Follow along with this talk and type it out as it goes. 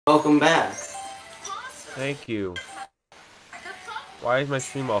Welcome back. Thank you. Why is my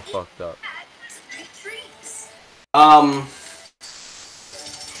stream all fucked up?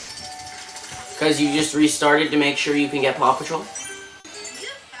 Because you just restarted to make sure you can get Paw Patrol?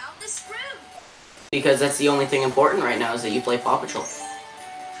 Because that's the only thing important right now is that you play Paw Patrol.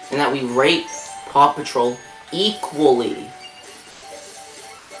 And that we rate Paw Patrol equally.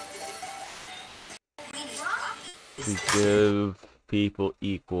 We give people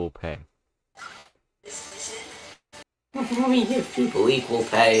equal pay. We give people equal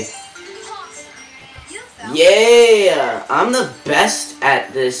pay. Yeah! I'm the best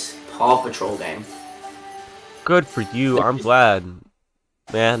at this Paw Patrol game. Good for you. I'm glad.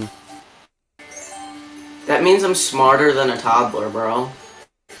 Man. That means I'm smarter than a toddler, bro.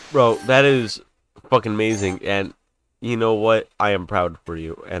 Bro, that is fucking amazing. And you know what? I am proud for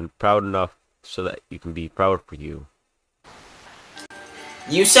you. And proud enough so that you can be proud for you.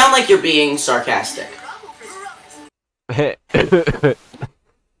 You sound like you're being sarcastic.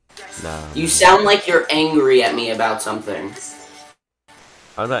 Nah. You sound like you're angry at me about something.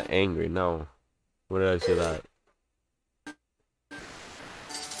 I'm not angry, no. When did I say that?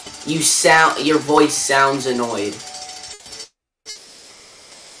 Your voice sounds annoyed.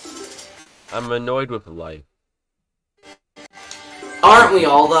 I'm annoyed with life. Aren't we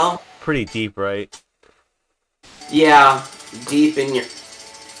all, though? Pretty deep, right? Yeah, deep in your...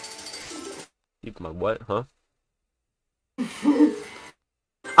 Deep in my what, huh?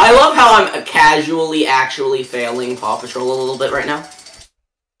 I love how I'm casually actually failing Paw Patrol a little bit right now.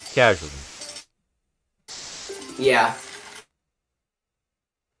 Casually. Yeah.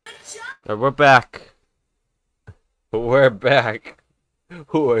 Now we're back. We're back.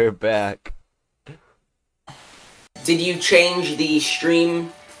 We're back. Did you change the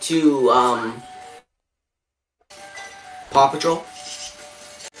stream to, Paw Patrol?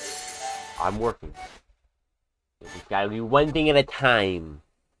 I'm working. We gotta do one thing at a time.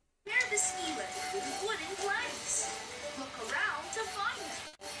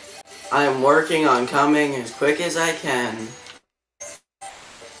 I'm working on coming as quick as I can.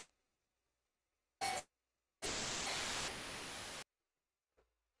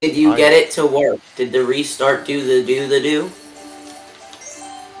 Did you get it to work? Did the restart do the do?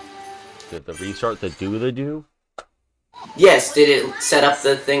 Did the restart the do? Yes, did it set up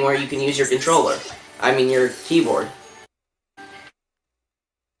the thing where you can use your controller? I mean your keyboard.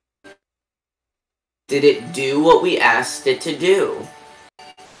 Did it do what we asked it to do?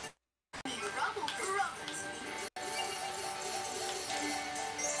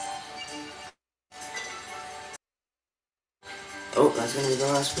 Oh, that's gonna be the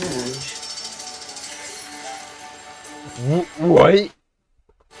last fringe. What?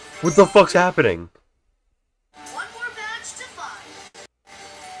 What the fuck's happening? One more badge to find.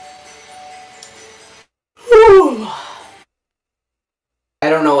 I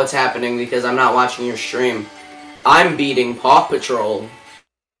don't know what's happening because I'm not watching your stream. I'm beating Paw Patrol.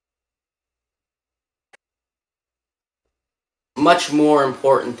 Much more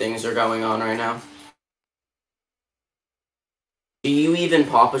important things are going on right now. Do you even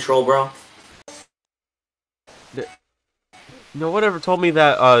Paw Patrol, bro? No one ever told me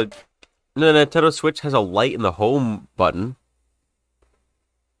that, the Nintendo Switch has a light in the home button.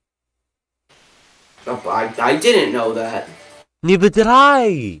 Oh, I didn't know that. Neither did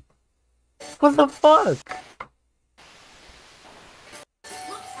I! What the fuck? Look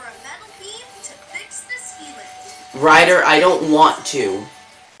for a metal beam to fix this healing. Ryder, I don't want to.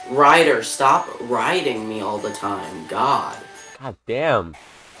 Ryder, stop riding me all the time. God. God damn.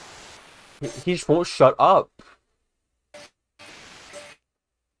 He just won't shut up.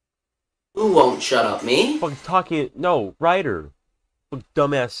 Who won't shut up, me? Fucking talking. No, Ryder.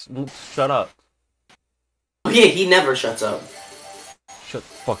 Dumbass won't shut up. Oh yeah, he never shuts up. Shut the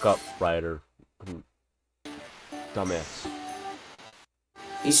fuck up, Ryder. Dumbass.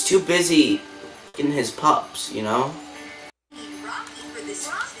 He's too busy in his pups, you know?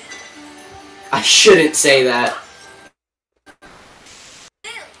 I shouldn't say that.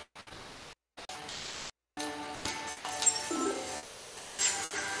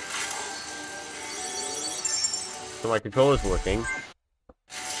 So my controller's working.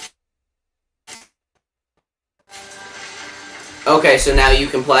 Okay, so now you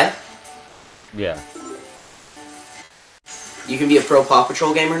can play? Yeah. You can be a pro Paw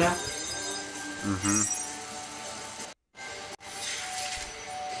Patrol gamer now? Mm-hmm.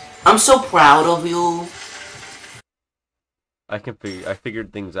 I'm so proud of you. I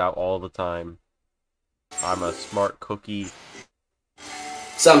figured things out all the time. I'm a smart cookie.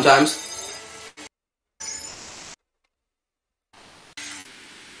 Sometimes.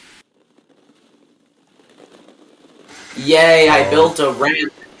 Yay, I Oh. built a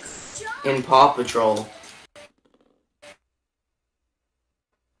ramp in Paw Patrol.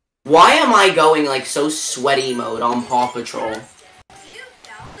 Why am I going like so sweaty mode on Paw Patrol? You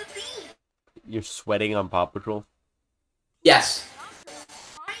found the bean. You're sweating on Paw Patrol? Yes.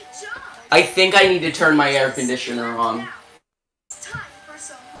 Great job. I think I need to turn my air conditioner on. Now, it's time for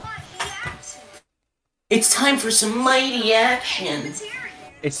some mighty action. It's time for some mighty action.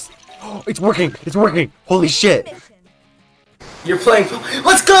 It's working! It's working! Holy shit! You're playing.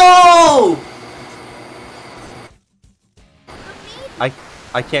 Let's go!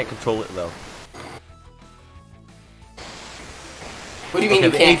 I can't control it though. What do you mean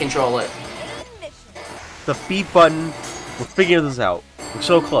Okay, you can't control it? The B button. We're figuring this out. We're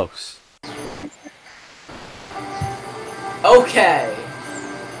so close. Okay.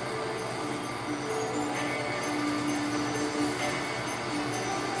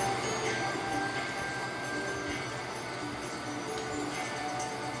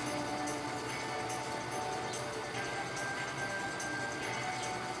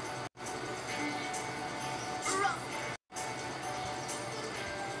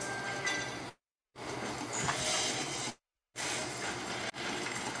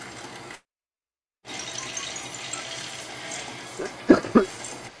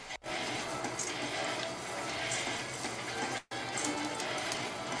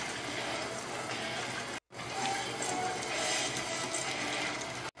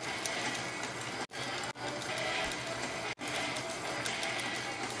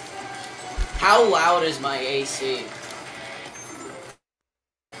 How loud is my AC?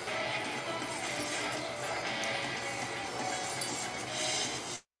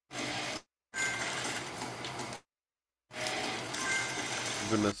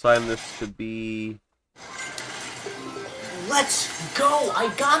 I'm gonna assign this to be. Let's go!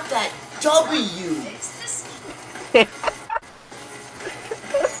 I got that W! Fix this.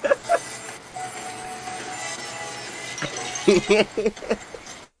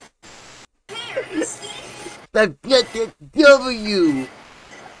 Here, Steve. I've got that W!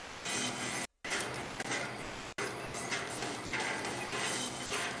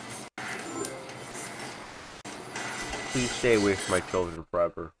 Please stay away from my children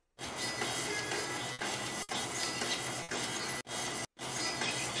forever.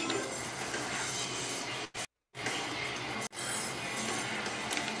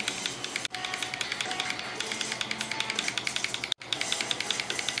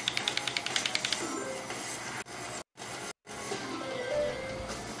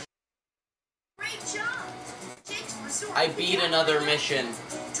 Great job. Jake's resort. I beat another mission.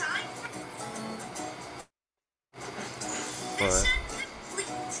 Time. Alright. Mission complete.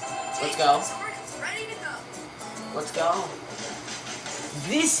 Jake's go. resort is ready to go. Let's go.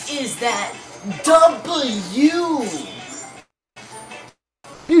 This is that W!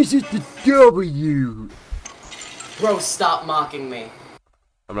 This is the W! Bro, stop mocking me.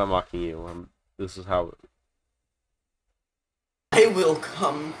 I'm not mocking you. This is how. I will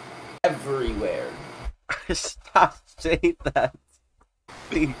come everywhere. Stop saying that.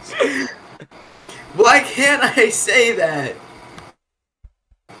 Please. Why can't I say that?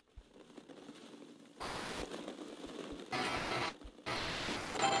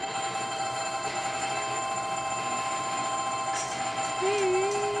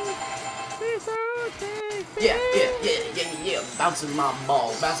 Yeah. Bouncing my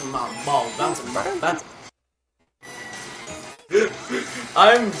balls, bouncing my balls, bouncing.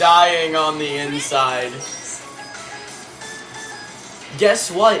 I'm dying on the inside.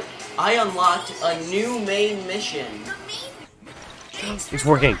 Guess what? I unlocked a new main mission. It's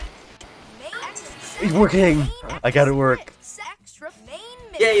working. It's working. I got it work.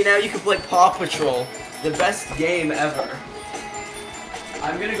 Yay, now you can play Paw Patrol. The best game ever.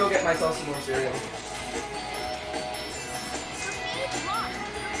 I'm gonna go get myself some more cereal.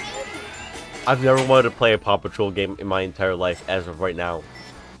 I've never wanted to play a Paw Patrol game in my entire life as of right now.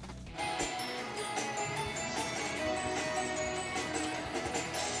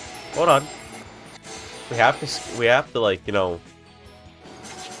 Hold on. We have to like, you know.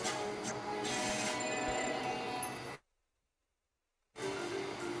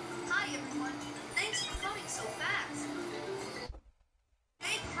 Hi everyone. Thanks for coming so fast.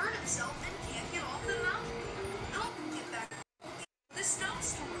 Jake hurt himself and can't get off the mountain. Help him get back to the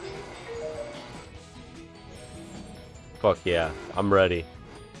snowstorm. Fuck yeah, I'm ready.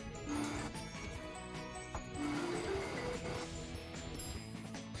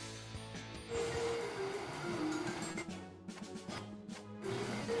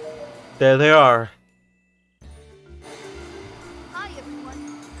 There they are. Hi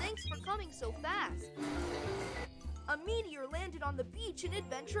everyone, thanks for coming so fast. A meteor landed on the beach in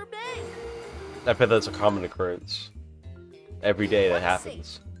Adventure Bay. I bet that's a common occurrence. Every day that Let's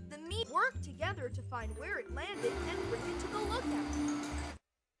happens. see. The meteor worked together to find where it landed and bring it to the lookout.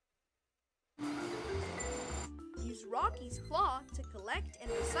 Use Rocky's claw to collect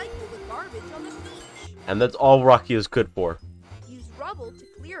and recycle the garbage on the beach. And that's all Rocky is good for. Use rubble to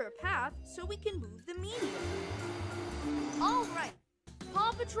clear a path so we can move the meteor. All right,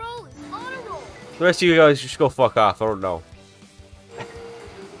 Paw Patrol is on a roll. The rest of you guys just go fuck off. I don't know.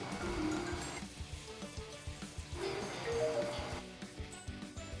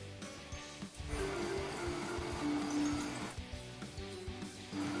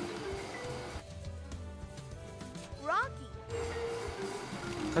 Rocky,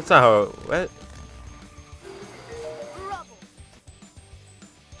 That's not how. What? rubble.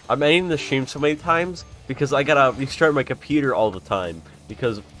 I'm ending the stream so many times because I gotta restart my computer all the time.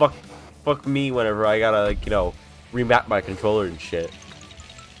 Because fuck me whenever I gotta, like, you know, remap my controller and shit.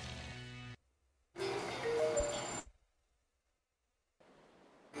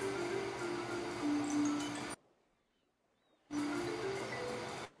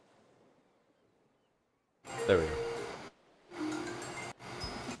 There we go.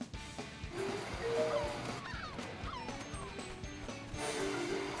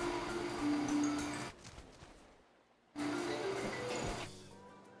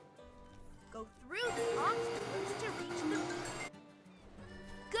 Go through the obstacles to reach the...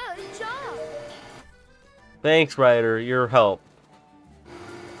 Good job! Thanks, Ryder. Your help.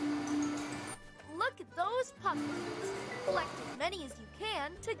 Look at those pumpkins. Collect as many as you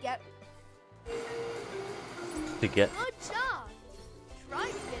can to get... To get. Good job! Try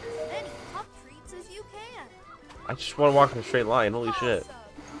to get as many pup treats as you can. I just want to walk in a straight line. Holy shit. Awesome.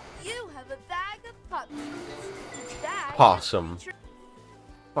 You have a bag of pup treats. Each bag has Possum. 3 treats.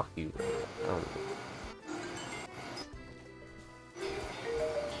 Fuck you. I don't know.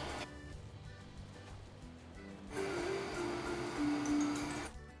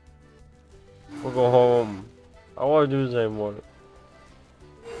 We'll go home. I want to do this anymore.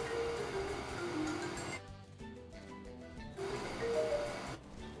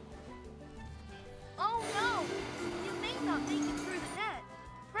 Oh no! You may not make it through the net.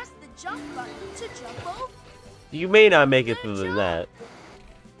 Press the jump button to jump over. You may not make it through the net.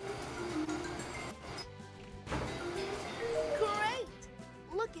 Great!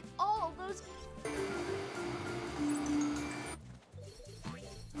 Look at all those...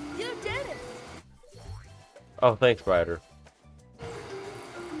 You did it! Oh, thanks, Ryder.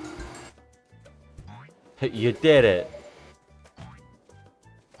 You did it.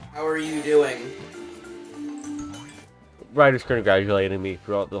 How are you doing? Ryder's congratulating me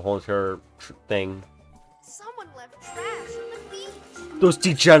throughout the whole entire thing. Someone left trash on the beach. Those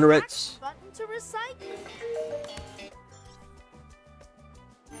degenerates! Press the button to recycle.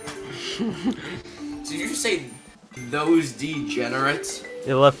 Did you say those degenerates?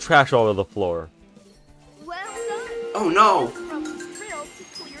 They left trash all over the floor. Well done. Oh no! Use Rubble's drill to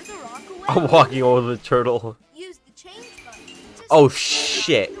clear the rock away. I'm walking over the turtle. Use the change button to Oh switch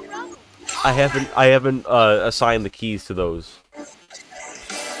shit! the rubble. I haven't assigned the keys to those.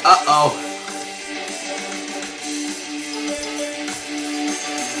 Uh-oh.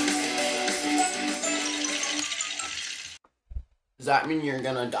 Does that mean you're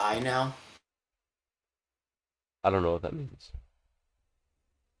gonna die now? I don't know what that means.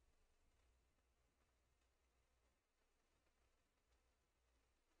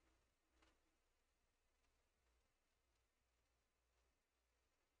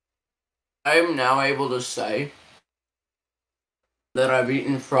 I am now able to say that I've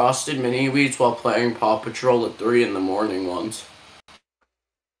eaten frosted mini wheats while playing Paw Patrol at 3 in the morning once.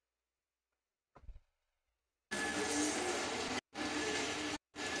 Three,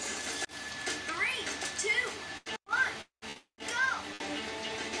 two, one, go!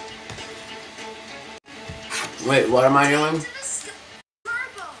 Wait, what am I doing? To the sky.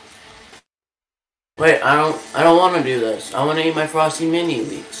 Turbo. Wait, I don't want to do this. I want to eat my frosty mini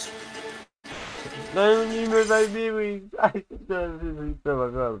wheats. My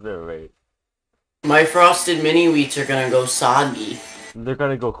frosted mini wheats are gonna go soggy. They're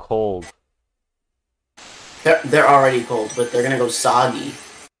gonna go cold. They're already cold, but they're gonna go soggy.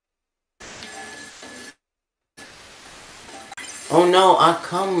 Oh no, I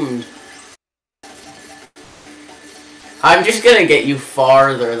cummed. I'm just gonna get you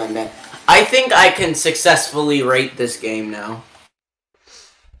farther than that. I think I can successfully rate this game now.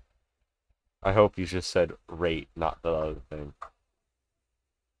 I hope you just said rate, not the other thing.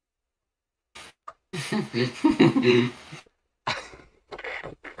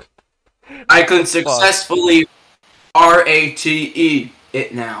 I can successfully R-A-T-E.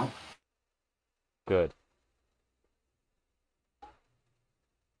 It now. Good.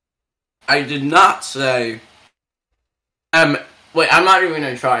 I did not say... wait, I'm not even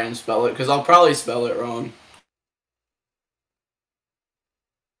going to try and spell it, because I'll probably spell it wrong.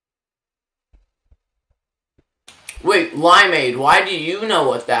 Wait, Limeade, why do you know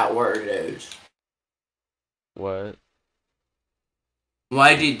what that word is? What?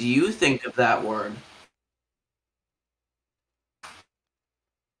 Why did you think of that word?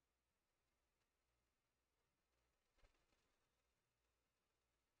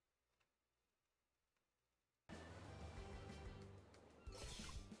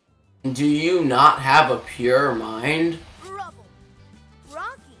 Do you not have a pure mind? Rubble.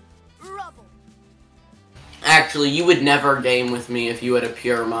 Rocky. Rubble. Actually, you would never game with me if you had a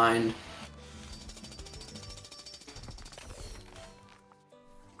pure mind.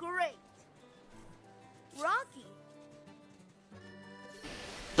 Great. Rocky.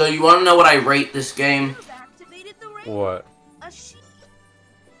 So you want to know what I rate this game? You've activated the ring. What? A sheep.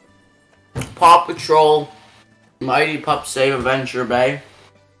 Paw Patrol, Mighty Pup Save Adventure Bay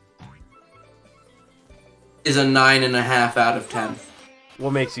is a 9.5 out of 10.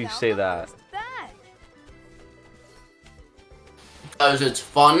 What makes you say that? Bad. Because it's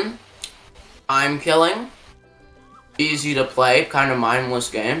fun, time killing, easy to play, kind of mindless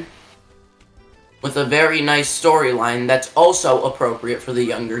game, with a very nice storyline that's also appropriate for the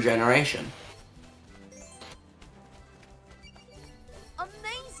younger generation.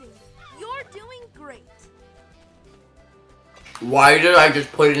 Amazing. You're doing great. Why did I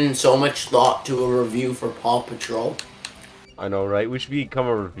just put in so much thought to a review for Paw Patrol? I know, right? We should become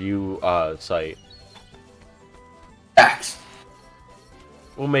a review site. Facts.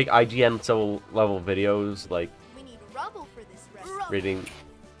 We'll make IGN level videos, like We need rubble for this recipe. rating.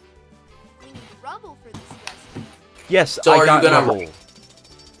 We need rubble for this recipe. Yes, So I are got you gonna- rubble.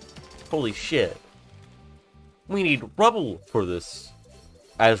 Holy shit. We need rubble for this.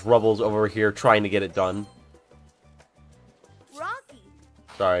 As Rubble's over here trying to get it done.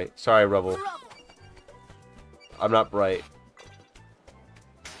 Rocky. Sorry, Rubble. Rubble. I'm not bright.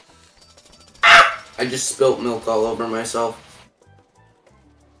 I just spilt milk all over myself.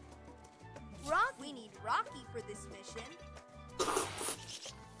 Rock. We need Rocky for this mission.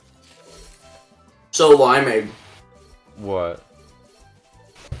 So, Limeade, What?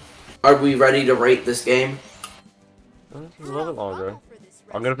 are we ready to rate this game? A little bit longer. Rubble for this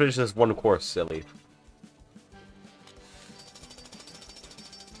I'm gonna recipe. finish this one course, silly.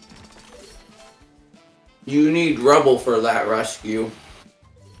 You need rubble for that rescue.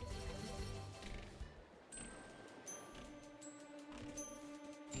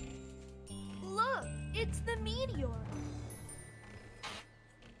 Look, it's the meteor.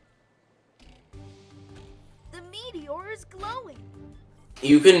 The meteor is glowing.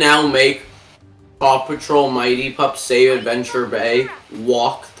 You can now make Paw Patrol Mighty Pup Save Adventure Bay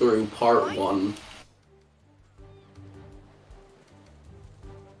walk through part 1.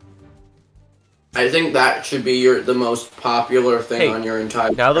 I think that should be the most popular thing Hey, on your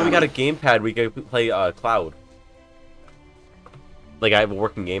entire Now that we got a channel. gamepad, we can play Cloud. Like, I have a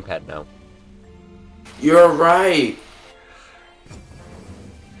working gamepad now. You're right.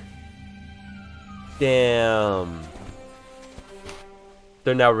 Damn.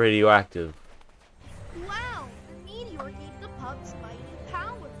 They're now radioactive. Wow, the meteor gave the pups mighty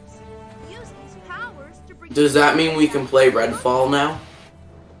powers. Use these powers to bring. Does that mean we can play Redfall now?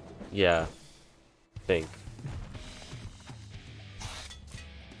 Yeah. Think.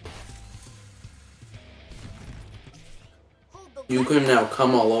 Hold the You left can now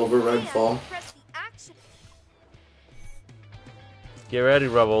come all over hand Redfall. and press the action. Get ready,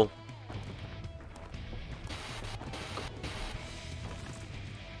 Rebel.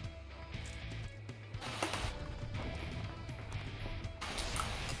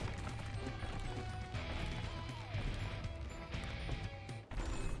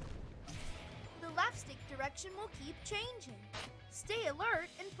 The left stick direction will keep changing. Stay alert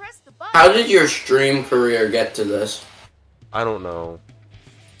and press the button. How did your stream career get to this? I don't know.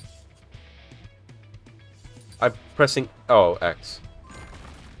 I'm pressing... Oh, X.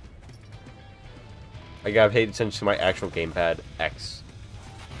 I gotta pay attention to my actual gamepad. X.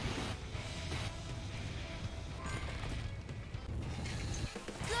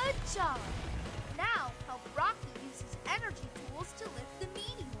 Good job. Now help Rocky use his energy tools to lift the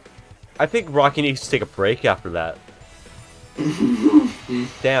meteor. I think Rocky needs to take a break after that.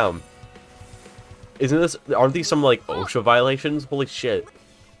 Damn. Isn't this... Aren't these some, like, OSHA violations? Holy shit.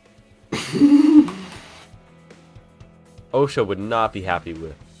 OSHA would not be happy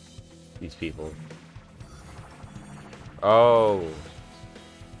with these people. Oh.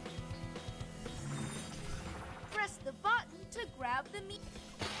 Press the button to grab the meat.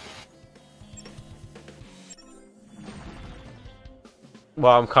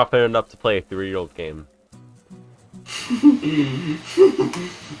 Well, I'm confident enough to play a 3-year-old game.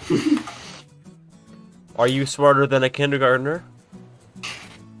 Are you smarter than a kindergartner?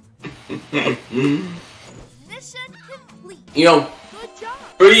 Mission complete. You know, Good job.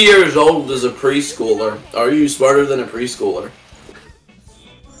 3 years old is a preschooler. Are you smarter than a preschooler?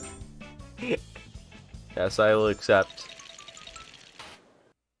 Yes, I will accept.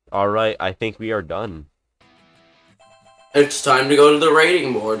 Alright, I think we are done. It's time to go to the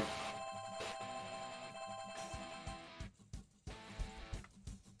rating board.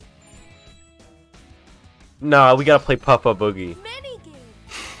 Nah, we gotta play Papa Boogie. Mini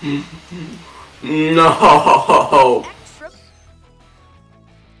game. No! Extra.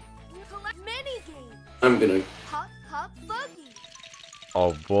 Collect mini game. I'm gonna... Pop pop buggy.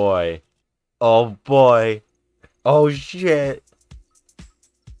 Oh boy. Oh boy. Oh shit.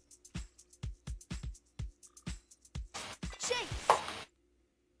 Chase.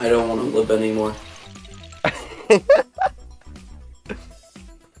 I don't want to live anymore.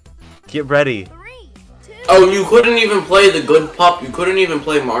 Get ready. 3, 2. Oh, you couldn't even play the good pup? You couldn't even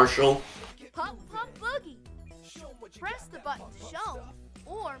play Marshall? Pop pop boogie. Press the button to show,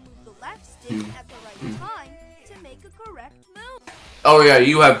 or move the left stick at the right time to make a correct move. Oh yeah,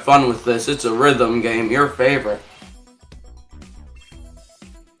 you have fun with this. It's a rhythm game. Your favorite.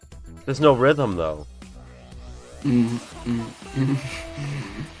 There's no rhythm though.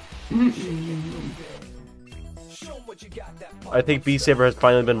 I think Beat Saber has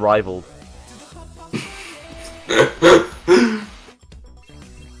finally been rivaled.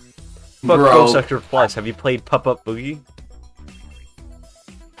 Fuck Bro. Go Sector Plus. Have you played Pup Up Boogie?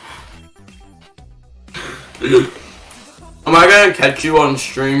 Am I gonna catch you on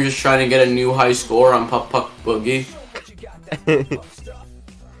stream just trying to get a new high score on Pup Pup Boogie?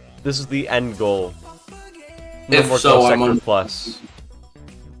 This is the end goal. No If more so, Go I'm Sector on- Plus.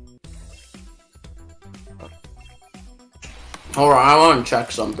 Alright, I wanna check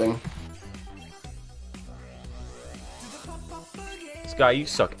something. Sky, you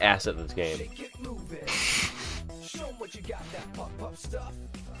suck ass at this game.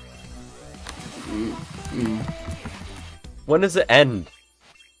 When does it end?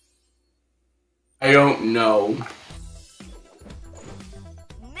 I don't know.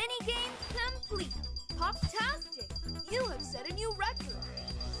 Mini game complete. Pop-tastic. You have set a new record.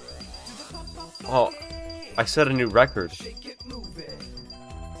 Oh, I set a new record.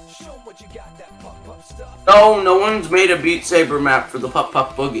 No, no one's made a Beat Saber map for the Pup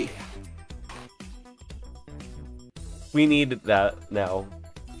Pup Boogie. We need that now.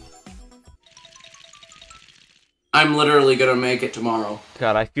 I'm literally gonna make it tomorrow.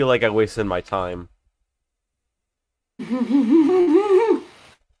 God, I feel like I wasted my time.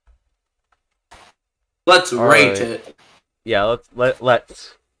 Let's All rate right. it. Yeah,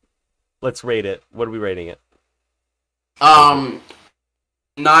 let's rate it. What are we rating it?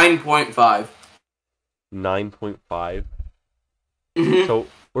 9.5. 9.5. Mhm. So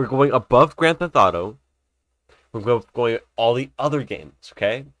we're going above Grand Theft Auto. We're going all the other games,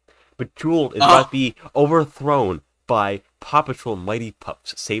 okay? But Jewel is about to be overthrown by Paw Patrol Mighty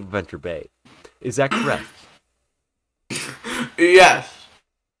Pups Save Adventure Bay. Is that correct? Yes.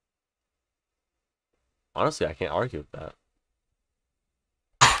 Honestly, I can't argue with that.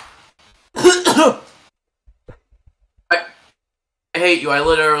 I hate you. I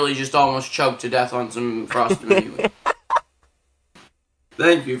literally just almost choked to death on some frosted mini wheats.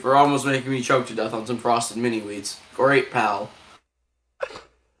 Thank you for almost making me choke to death on some frosted mini wheats. Great, pal.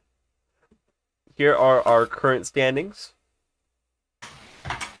 Here are our current standings.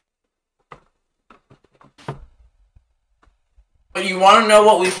 But you want to know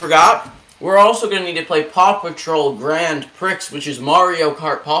what we forgot? We're also going to need to play Paw Patrol Grand Prix, which is Mario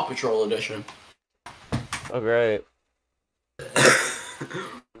Kart Paw Patrol Edition. Oh, great.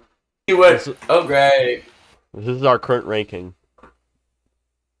 You went, oh great. This is our current ranking.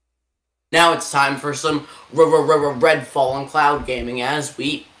 Now it's time for some Redfall and cloud gaming as we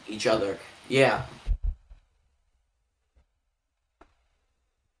eat each other. Yeah.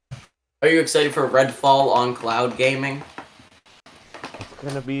 Are you excited for Redfall on cloud gaming? It's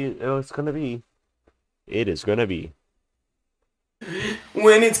gonna be. Oh, it's gonna be. It is gonna be.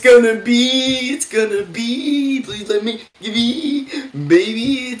 When it's gonna be, it's gonna be. Please let me be.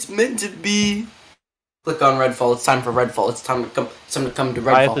 Baby, it's meant to be. Click on Redfall. It's time for Redfall. It's time to come. It's time to come to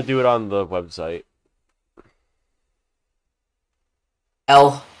Redfall. I have to do it on the website.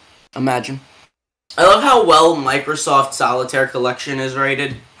 Imagine. I love how well Microsoft Solitaire Collection is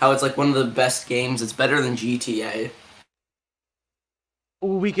rated. How it's like one of the best games. It's better than GTA.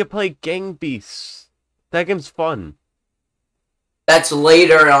 Ooh, we could play Gang Beasts. That game's fun. That's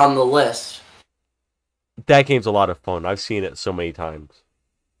later on the list. That game's a lot of fun. I've seen it so many times.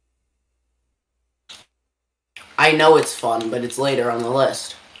 I know it's fun, but it's later on the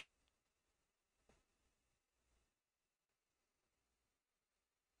list.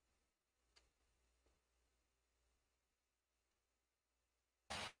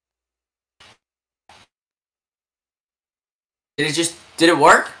 Did it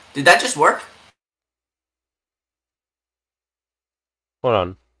work? Did that just work? Hold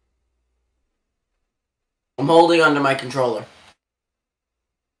on. I'm holding onto my controller.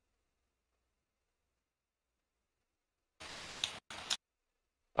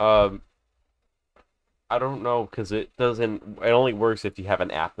 I don't know, because it doesn't... It only works if you have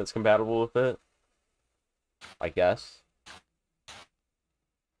an app that's compatible with it. I guess.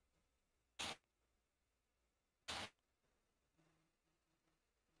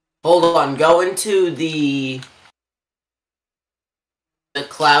 Hold on, go into the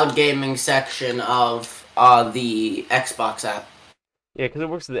cloud gaming section of the Xbox app. Yeah, because it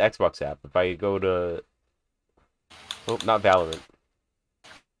works with the Xbox app. If I go to... Oh, not Valorant.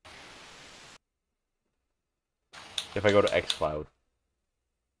 If I go to xCloud.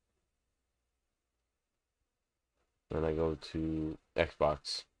 Then I go to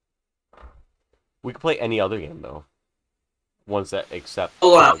Xbox. We can play any other game, though. Ones that accept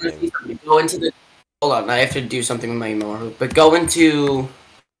Hold on, cloud gaming. go into the... Hold on, I have to do something with my email. But go into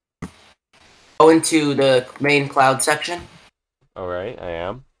the main cloud section. Alright, I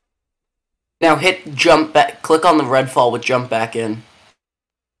am. Now hit jump back. Click on the Redfall with jump back in.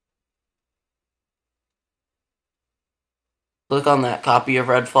 Click on that copy of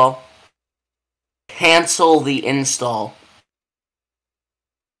Redfall. Cancel the install.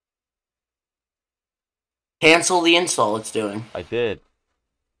 Cancel the install it's doing. I did.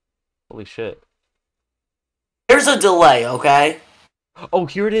 Holy shit. There's a delay, okay? Oh,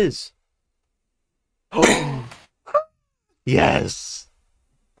 here it is. Yes.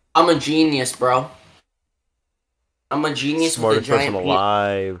 I'm a genius, bro. I'm a genius with a Smartest giant person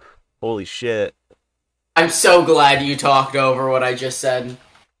alive. Holy shit. I'm so glad you talked over what I just said.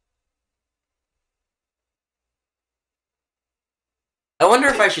 I wonder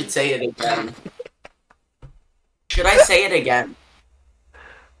if I should say it again. Should I say it again?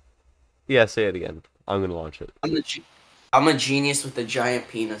 Yeah, say it again. I'm gonna launch it. I'm a genius with a giant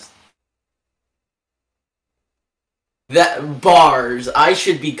penis. That bars. I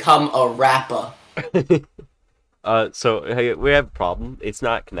should become a rapper. So hey, we have a problem. It's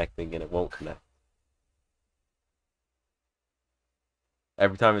not connecting and it won't connect.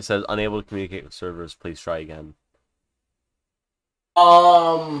 Every time it says unable to communicate with servers, please try again.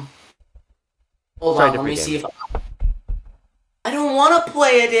 Hold Try a on, let me different see game. if I don't want to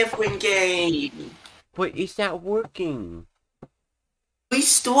play a different game. But it's not working.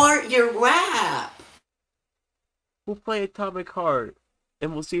 Restart your rap. We'll play Atomic Heart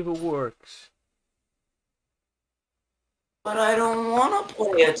and we'll see if it works. But I don't want to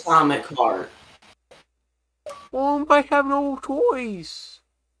play Atomic Heart. Oh, I have no choice.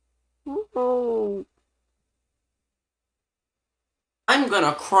 Oh. I'm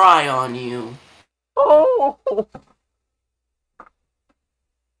gonna cry on you. Oh.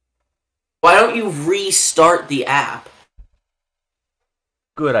 Why don't you restart the app?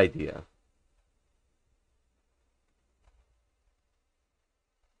 Good idea.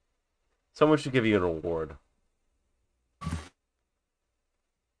 Someone should give you an award.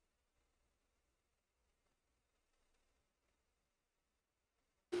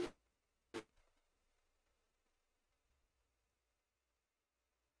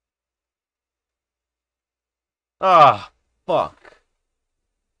 Ah, fuck.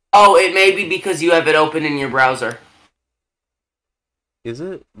 Oh, it may be because you have it open in your browser. Is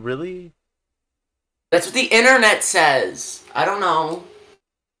it really? That's what the internet says. I don't know.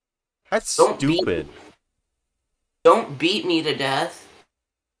 That's Don't stupid. Don't beat me to death.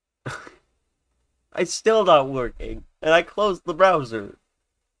 It's still not working, and I closed the browser.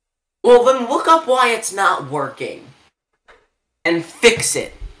 Well, then look up why it's not working. And fix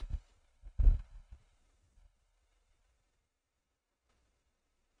it.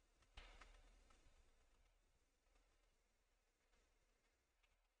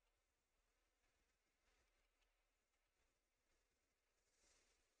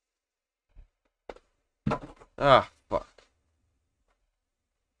 Ah, fuck.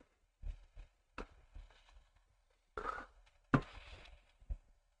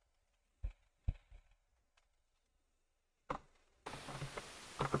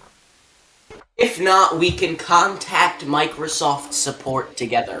 If not, we can contact Microsoft support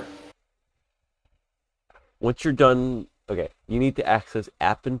together. Once you're done, okay, you need to access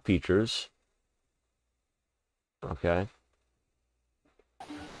app and features. Okay.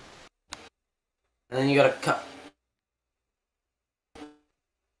 And then you gotta cut.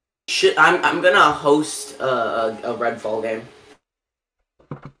 Shit, I'm gonna host a Redfall game.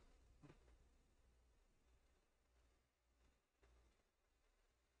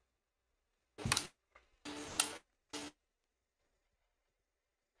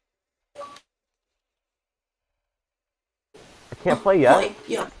 I can't play yet. Play,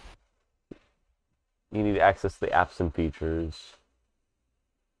 yeah. You need to access the apps and features.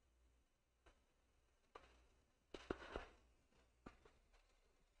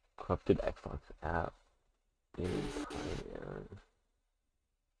 Corrupted Xbox app.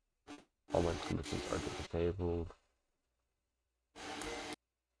 All my permissions are disabled.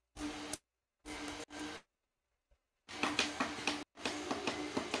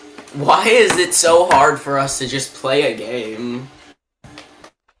 Why is it so hard for us to just play a game?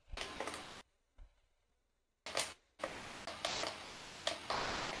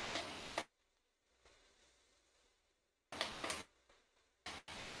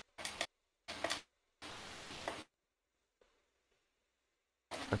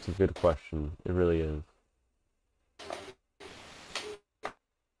 That's a good question. It really is.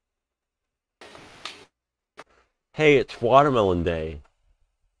 Hey, it's Watermelon Day.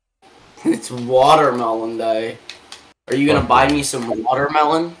 It's Watermelon Day. Are you gonna buy me some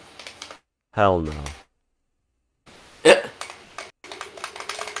watermelon? Hell no.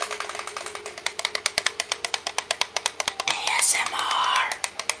 ASMR.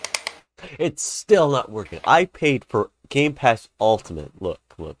 It's still not working. I paid for Game Pass Ultimate. Look.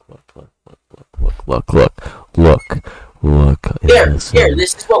 Here,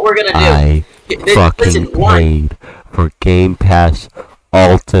 this is what we're gonna do. I fucking paid for Game Pass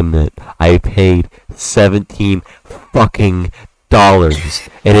Ultimate. I paid $17 fucking dollars,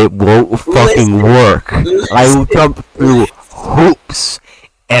 and it won't fucking work. I will jump through hoops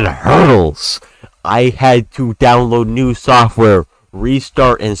and hurdles. I had to download new software,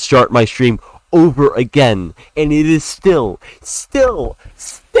 restart, and start my stream over again, and it is still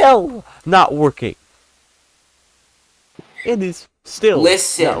not working. It is still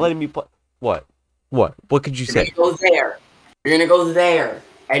not letting me play. What? What could you say? You're gonna go there. You're gonna go there,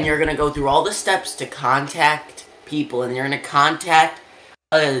 and you're gonna go through all the steps to contact people, and you're gonna contact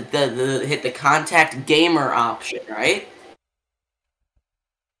hit the contact gamer option, right?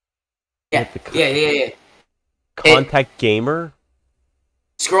 Yeah. Contact gamer?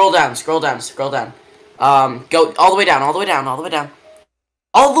 Scroll down. Go all the way down. All the way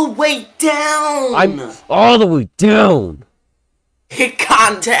down! I'm all the way down! Hit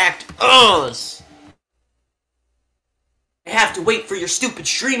contact us! I have to wait for your stupid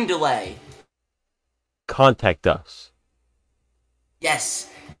stream delay. Contact us. Yes.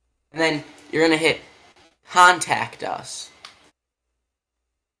 And then you're gonna hit contact us.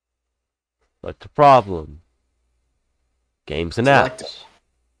 Select the problem. Games and apps.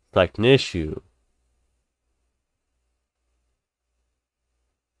 Select an issue.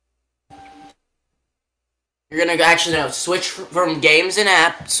 You're gonna actually no, switch from games and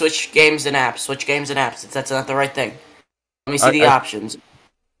apps. Switch games and apps. That's not the right thing. Let me see the options.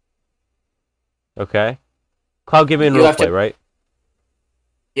 Okay. Cloud gaming and remote play, right?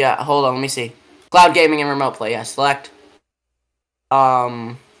 Yeah, hold on, let me see. Cloud gaming and remote play, yeah, select.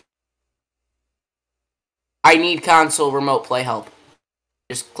 I need console remote play help.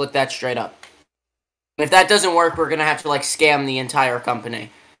 Just click that straight up. And if that doesn't work, we're gonna have to like scam the entire company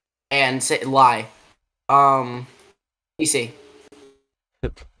and lie. Let me see.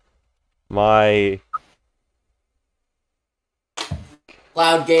 My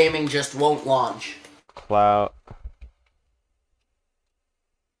cloud gaming just won't launch. Cloud.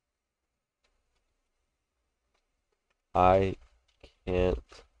 I can't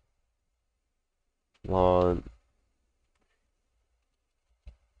launch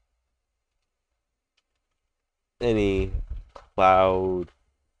any cloud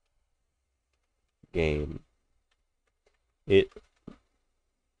game. It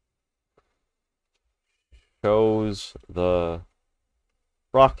shows the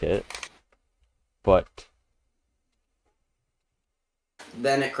rocket, but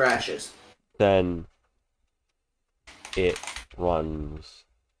then it crashes. Then it runs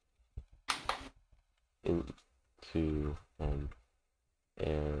into an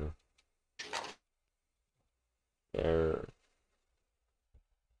error.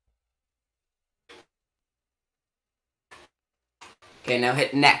 Okay, now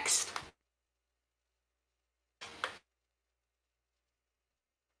hit next.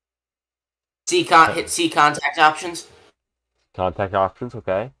 See contact options. Contact options,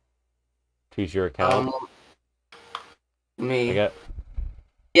 okay. Choose your account. Yeah,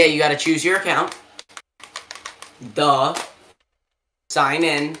 you gotta choose your account. Duh. Sign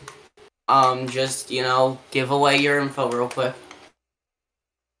in. Just, give away your info real quick.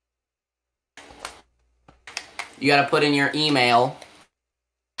 You gotta put in your email.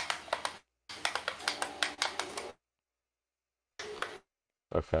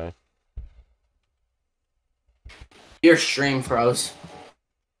 Okay. Your stream froze.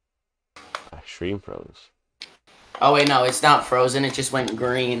 My stream froze. Oh wait, no, it's not frozen, it just went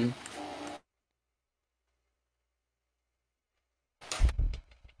green.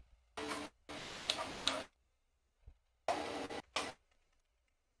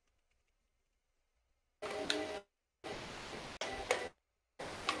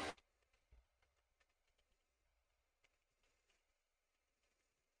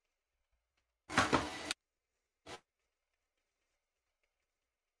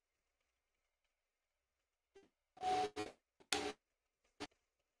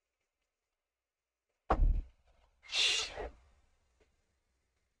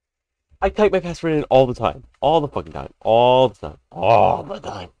 I type my password in all the time. All the fucking time. All the time. All the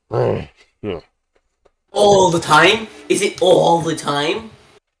time. Yeah. All the time? Is it all the time?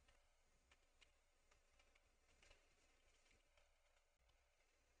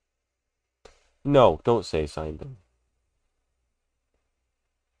 No, don't say signed in.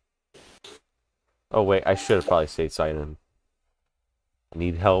 Oh wait, I should have probably said sign in. I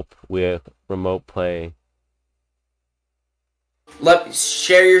need help with remote play.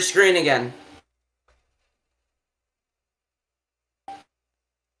 Share your screen again.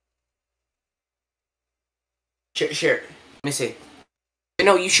 Share. Let me see.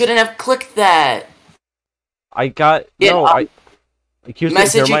 No, you shouldn't have clicked that. I got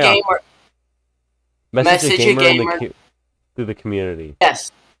message a gamer. Message a gamer through the community.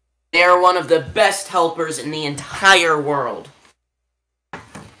 Yes, they are one of the best helpers in the entire world.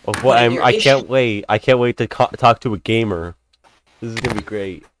 Of what I can't wait. I can't wait to talk to a gamer. This is gonna be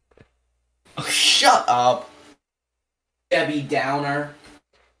great. Oh, shut up, Debbie Downer.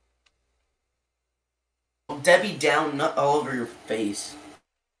 Debbie Down nut all over your face.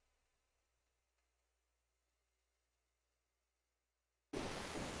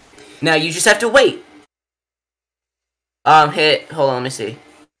 Now you just have to wait. Hold on, let me see.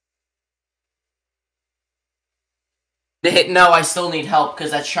 No, I still need help because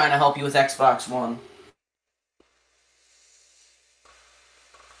that's trying to help you with Xbox One.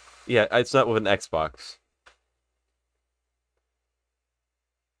 Yeah, it's not with an Xbox.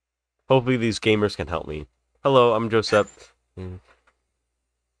 Hopefully these gamers can help me. Hello, I'm Joseph.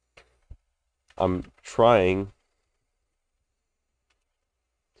 I'm trying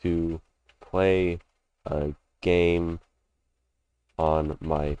to play a game on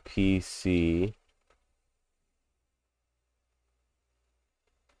my PC.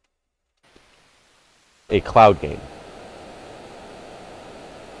 A cloud game.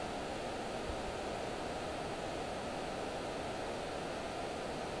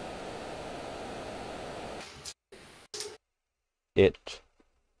 It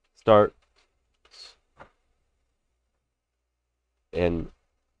starts and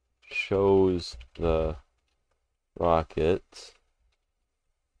shows the rocket,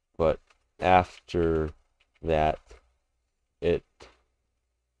 but after that, it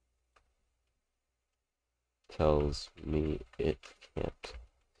tells me it can't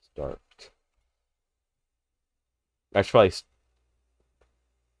start. I should probably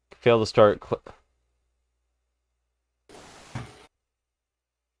fail to start.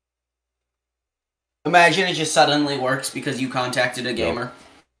 Imagine it just suddenly works because you contacted a gamer.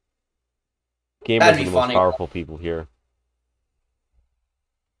 Gamers are the most powerful people here.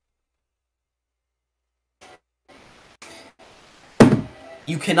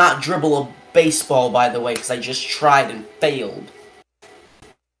 You cannot dribble a baseball, by the way, because I just tried and failed.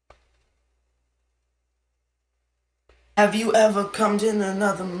 Have you ever come to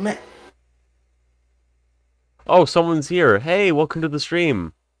another Oh, someone's here. Hey, welcome to the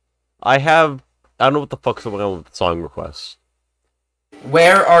stream. I don't know what the fuck's going on with song requests.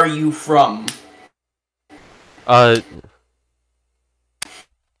 Where are you from? The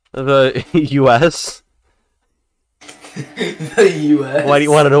U.S. The U.S. Why do you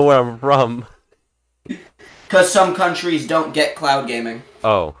want to know where I'm from? Because some countries don't get cloud gaming.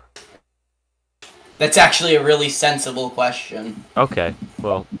 Oh. That's actually a really sensible question. Okay,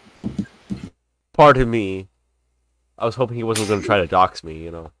 well. Pardon me. I was hoping he wasn't going to try to dox me,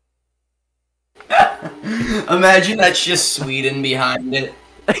 you know. Imagine that's just Sweden behind it.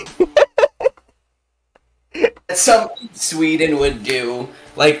 something Sweden would do.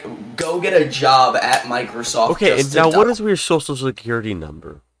 Like, go get a job at Microsoft. Okay, just and now to what is your social security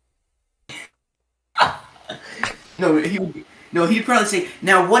number? No, he'd probably say,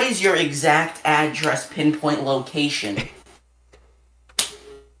 now what is your exact address, pinpoint location?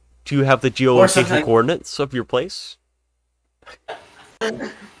 Do you have the geolocation coordinates of your place?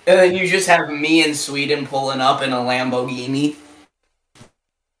 And then you just have me in Sweden pulling up in a Lamborghini.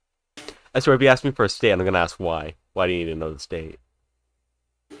 I swear, if you ask me for a state, I'm going to ask why. Why do you need to know the state?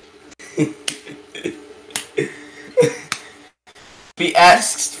 If he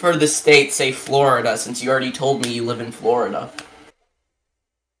asks for the state, say Florida, since you already told me you live in Florida.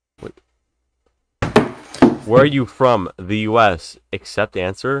 Wait. Where are you from? The U.S. Accept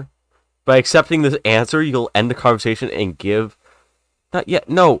answer? By accepting this answer, you'll end the conversation and give... Not yet.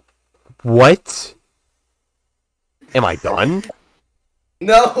 No. What? Am I done?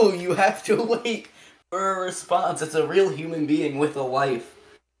 No, you have to wait for a response. It's a real human being with a life.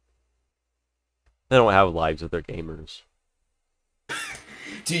 They don't have lives if they're gamers.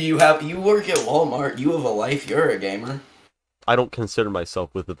 You work at Walmart, you have a life, you're a gamer. I don't consider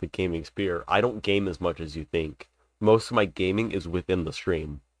myself within the gaming sphere. I don't game as much as you think. Most of my gaming is within the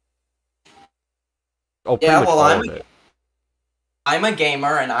stream. Oh, pretty much all of it. I'm a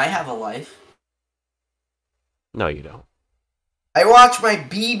gamer and I have a life. No, you don't. I watch my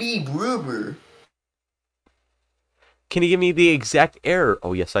BB Bruber. Can you give me the exact error?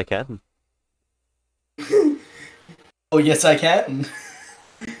 Oh, yes, I can. Oh, yes, I can.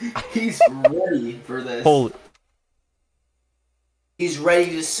 He's ready for this. Holy. He's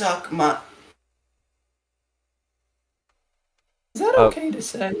ready to suck my... Is that okay to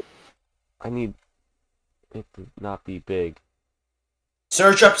say? I need it to not be big.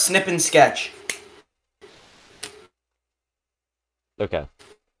 Search up Snip and Sketch. Okay.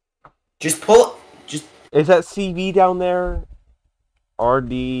 Just pull... Is that CV down there?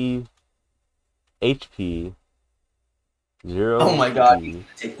 RD... HP... 0... Oh my god, it's gonna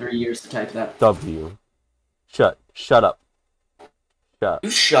take 3 years to type that. W. Shut up.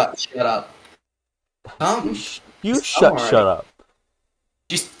 You shut up. Shut up.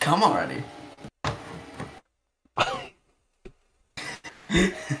 Just come already.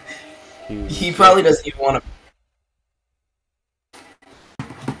 He probably doesn't even want to.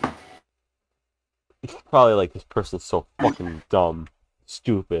 He's probably like, this person's so fucking dumb.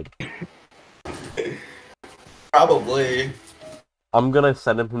 Stupid. Probably. I'm gonna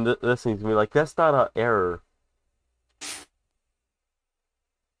send him this and he's gonna be like, that's not an error.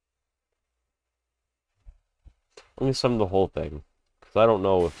 I'm gonna send him the whole thing. Because I don't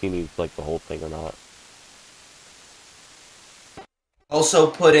know if he needs like the whole thing or not.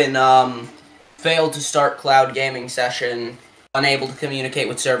 Also put in, failed to start cloud gaming session, unable to communicate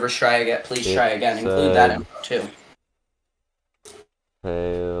with servers, try again, please try again, include that info too.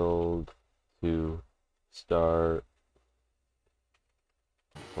 Failed to start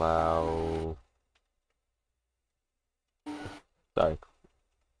cloud. Sorry.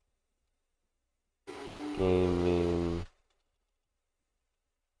 Gaming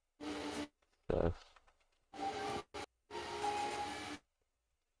stuff.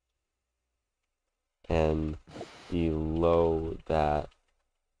 And below that,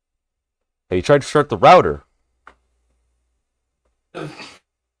 hey, you tried to start the router. And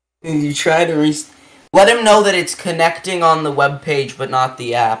you try to let him know that it's connecting on the web page, but not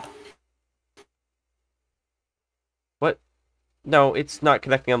the app. What? No, it's not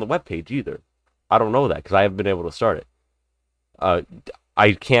connecting on the web page either. I don't know that because I haven't been able to start it.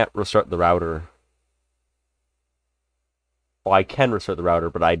 I can't restart the router. Well, I can restart the router,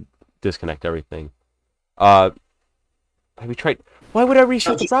 but I disconnect everything. Have you tried? Why would I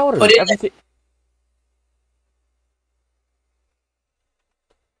restart the router? Everything.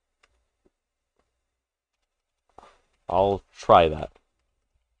 I'll try that.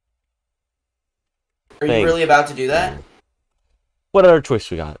 Are you really about to do that? What other choice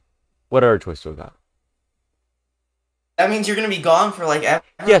we got? What other choice do we got? That means you're gonna be gone for like ever.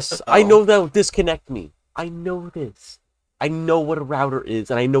 Yes, I know that will disconnect me. I know this. I know what a router is,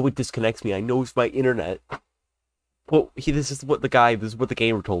 and I know it disconnects me. I know it's my internet. Well, this is what the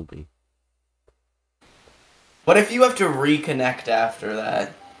gamer told me. What if you have to reconnect after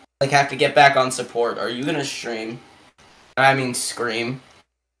that? Like, have to get back on support? Are you gonna stream? I mean, scream.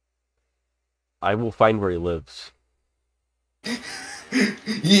 I will find where he lives.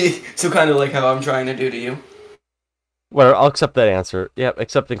 Yeah, so kind of like how I'm trying to do to you. Well, I'll accept that answer. Yep,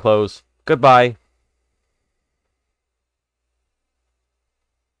 accept and close. Goodbye.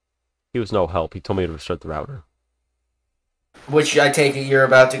 He was no help. He told me to restart the router. Which I take it you're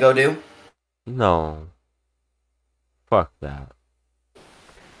about to go do? No. Fuck that.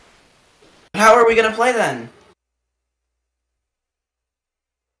 How are we gonna play then?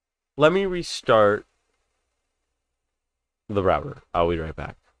 Let me restart the router. I'll be right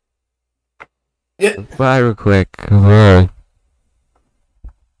back. Yeah. Bye real quick. Bye.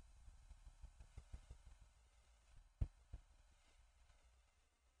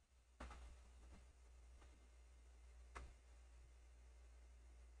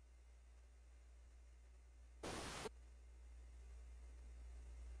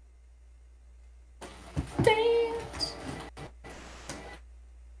 Dance.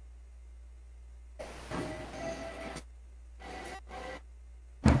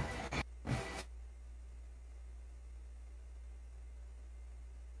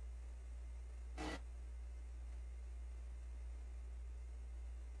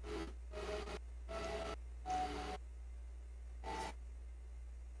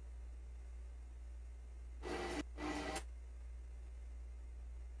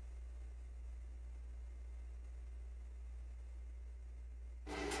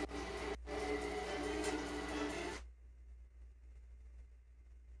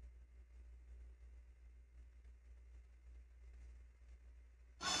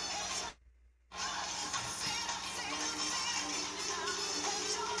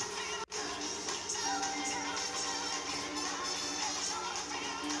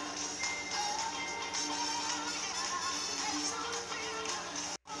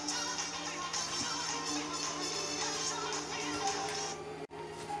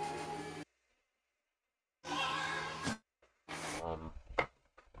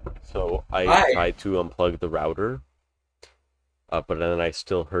 So I Hi. tried to unplug the router, but then I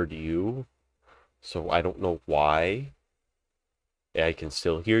still heard you. So I don't know why. I can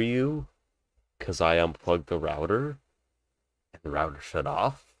still hear you, because I unplugged the router, and the router shut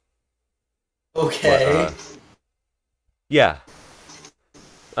off. Okay. But, yeah.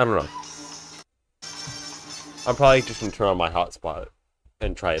 I don't know. I'm probably just gonna turn on my hotspot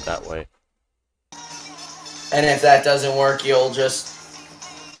and try it that way. And if that doesn't work, you'll just...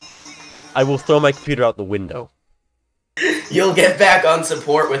 I will throw my computer out the window. You'll get back on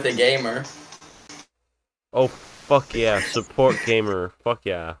support with a gamer. Oh, fuck yeah. Support gamer. Fuck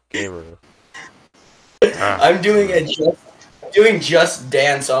yeah. Gamer. I'm doing Just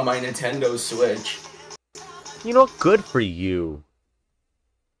Dance on my Nintendo Switch. You know, good for you.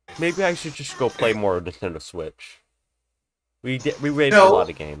 Maybe I should just go play more Nintendo Switch. We rated a lot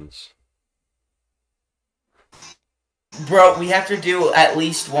of games. Bro, we have to do at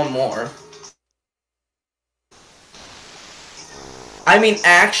least one more. I mean,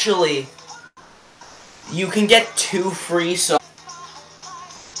 actually, you can get 2 free songs.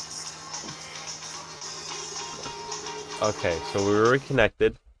 Okay, so we were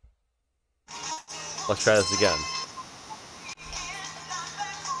reconnected. Let's try this again.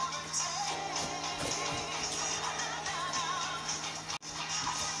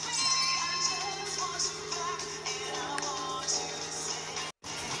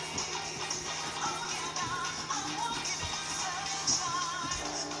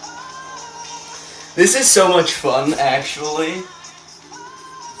 This is so much fun, actually.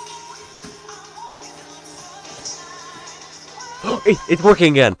 It's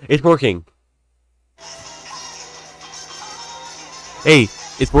working again. It's working. Hey,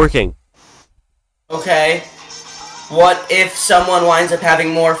 it's working. Okay. What if someone winds up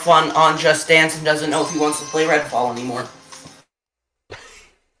having more fun on Just Dance and doesn't know if he wants to play Redfall anymore?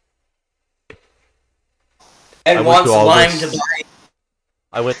 And wants Lime to buy...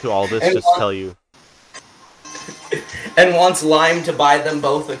 I went through all this just to tell you. And wants Lime to buy them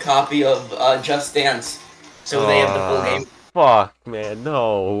both a copy of Just Dance. So they have the full game. Fuck, man,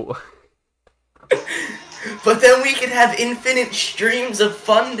 no. But then we could have infinite streams of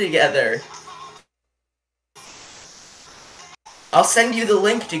fun together. I'll send you the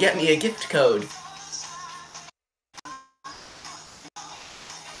link to get me a gift code.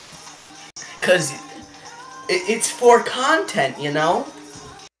 Cause it's for content, you know?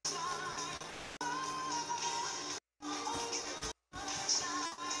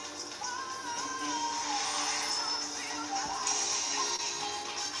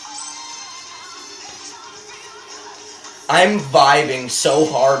 I'm vibing so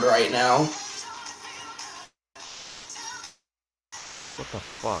hard right now. What the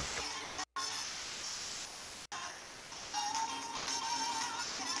fuck?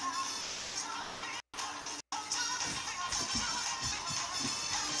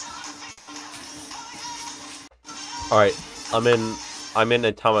 Alright, I'm in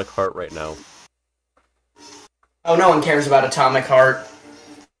Atomic Heart right now. Oh, no one cares about Atomic Heart.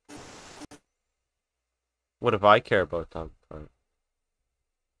 What if I care about Tom?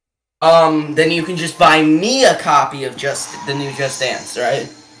 Then you can just buy me a copy of the new Just Dance, right?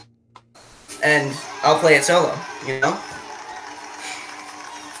 And I'll play it solo, you know?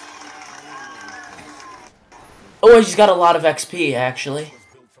 Oh, I just got a lot of XP, actually.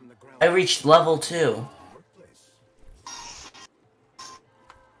 I reached level 2.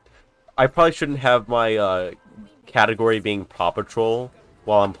 I probably shouldn't have my category being Paw Patrol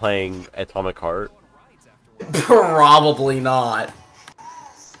while I'm playing Atomic Heart. Probably not.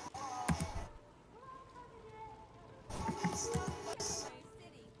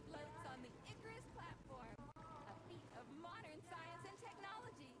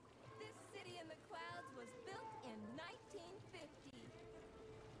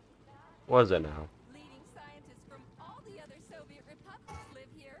 What is it now? Leading scientists from all the other Soviet republics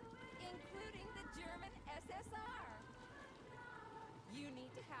live here, including the German SSR. You need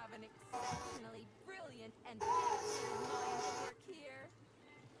to have an exceptionally brilliant and dedicated mind to work here.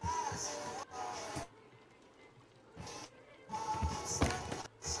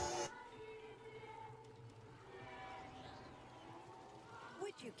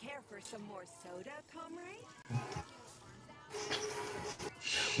 Would you care for some more soda, comrade?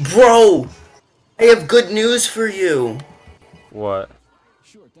 Bro! I have good news for you! What?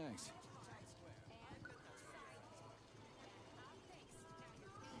 Sure, thanks.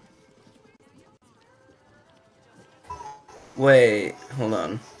 Wait, hold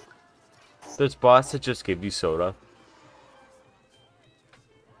on. There's bots that just give you soda.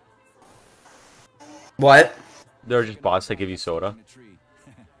 What? There are just bots that give you soda.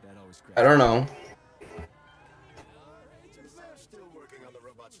 That always cracks. I don't know. Still working on the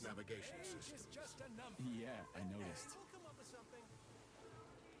robot's navigation system. Yeah, I noticed.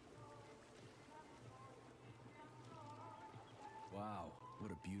 Wow,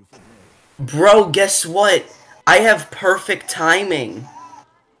 what a beautiful day. Bro, guess what? I have perfect timing.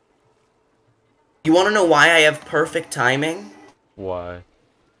 You wanna know why I have perfect timing? Why?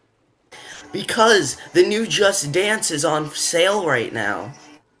 Because the new Just Dance is on sale right now.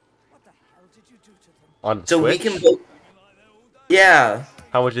 What the hell did you do to them? On So Switch? we can both... Yeah.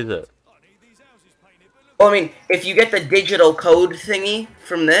 How much is it? Well, I mean, if you get the digital code thingy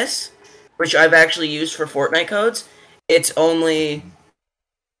from this, which I've actually used for Fortnite codes, it's only...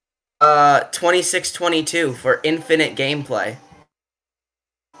 26.22 for infinite gameplay.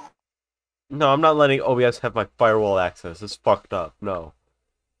 No, I'm not letting OBS have my firewall access. It's fucked up. No.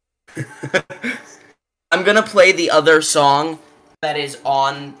 I'm gonna play the other song that is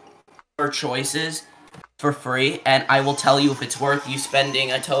on for choices for free, and I will tell you if it's worth you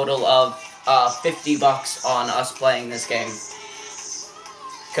spending a total of $50 on us playing this game.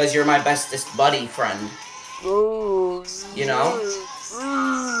 Because you're my bestest buddy friend. You know?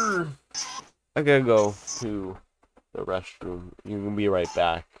 I gotta go to the restroom. You can be right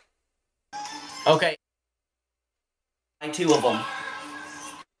back. Okay. Buy 2 of them.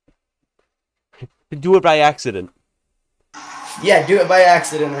 Do it by accident. Yeah, do it by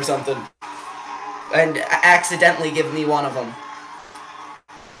accident or something. And accidentally give me one of them.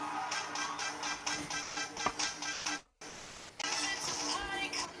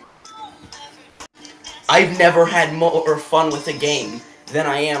 I've never had more fun with a game than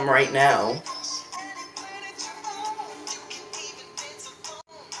I am right now.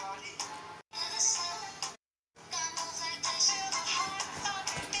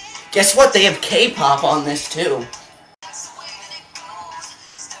 Guess what? They have K-pop on this too.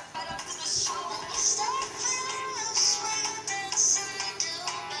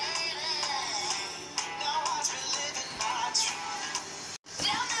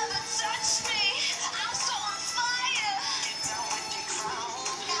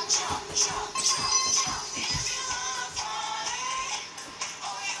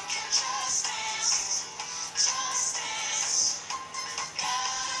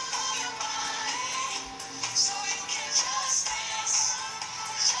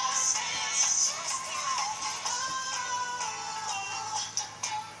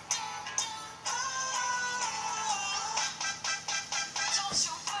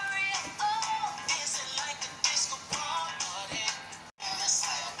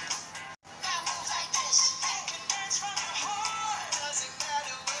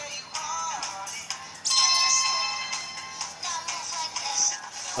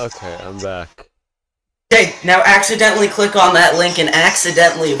 Okay, I'm back. Okay, now accidentally click on that link and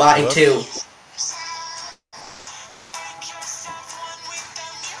accidentally buy 2.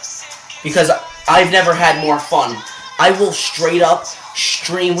 Because I've never had more fun. I will straight up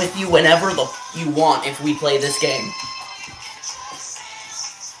stream with you whenever you want if we play this game.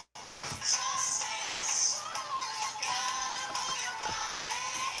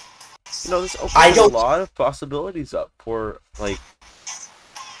 No, this opens I a don't- lot of possibilities up for, like,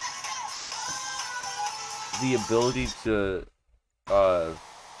 the ability to,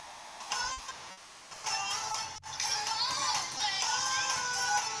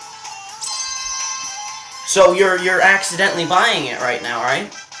 So you're accidentally buying it right now, right?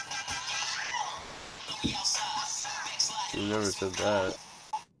 you never said that.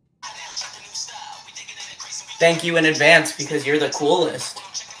 Thank you in advance because you're the coolest.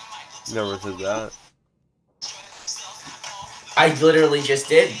 You never said that. I literally just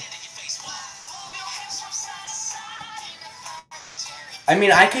did. I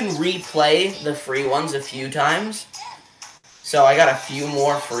mean, I can replay the free ones a few times. So I got a few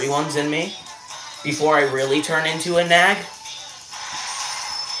more free ones in me before I really turn into a nag.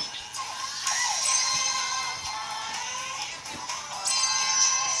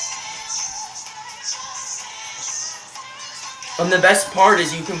 And the best part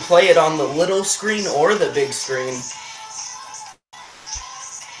is you can play it on the little screen or the big screen.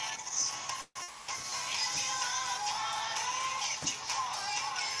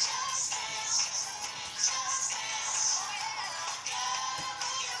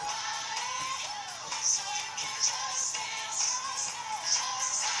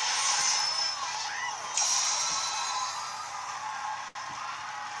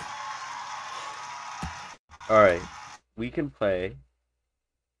 Alright, we can play.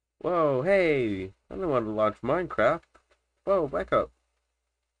 Whoa, hey! I don't want to launch Minecraft. Whoa, back up.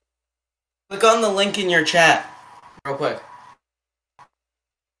 Click on the link in your chat, real quick.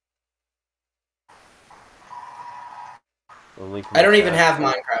 The link in I don't the even chat.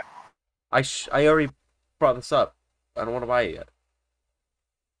 have Minecraft. I already brought this up. I don't want to buy it yet.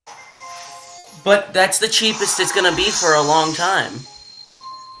 But that's the cheapest it's gonna be for a long time.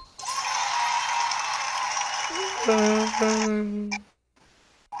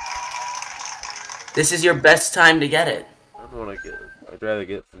 This is your best time to get it. I don't want to get it. I'd rather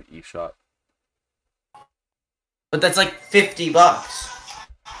get it from the eShop. But that's like $50.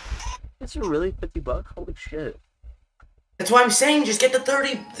 Is it really $50? Holy shit. That's why I'm saying just get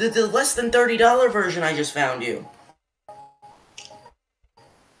the less than $30 version I just found you.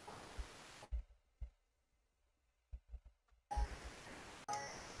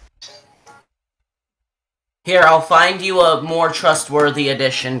 Here, I'll find you a more trustworthy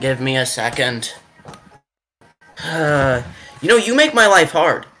edition. Give me a second. You know, you make my life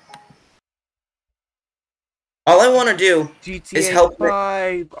hard. All I want to do GTA is help.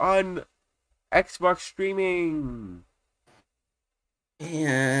 5 on Xbox streaming.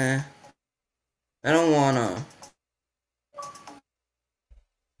 Yeah. I don't wanna.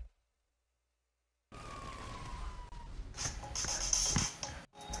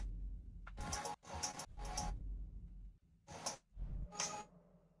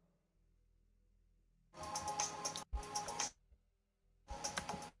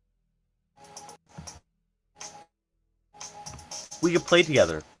 We could play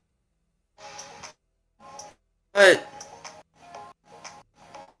together. But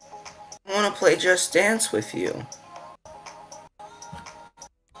I want to play Just Dance with you.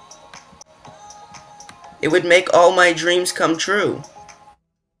 It would make all my dreams come true.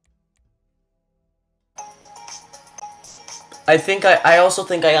 I also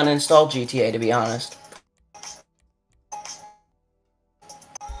think I uninstalled GTA, to be honest.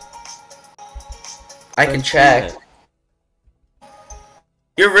 I can check.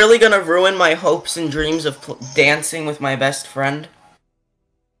 You're really gonna ruin my hopes and dreams of dancing with my best friend?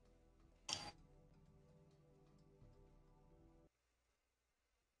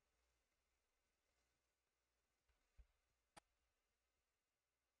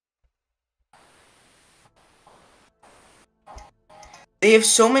 They have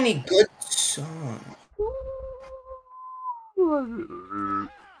so many good songs.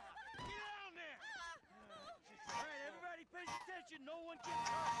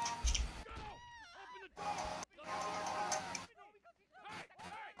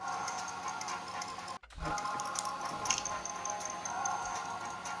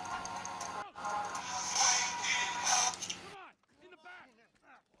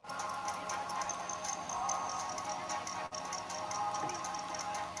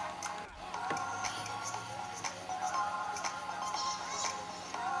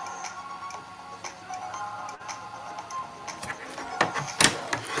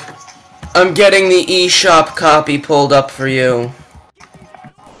 I'm getting the eShop copy pulled up for you.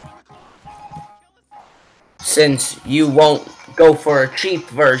 Since you won't go for a cheap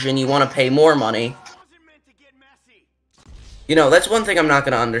version, you want to pay more money. You know, that's one thing I'm not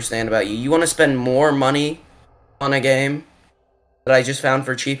going to understand about you. You want to spend more money on a game that I just found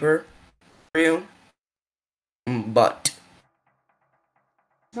for cheaper? for you, but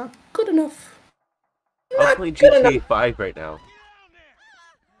not good enough. I'm Not playing good GTA enough. 5 right now.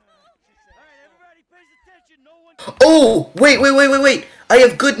 Oh, wait. I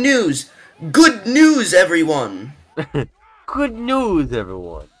have good news. Good news, everyone. Good news,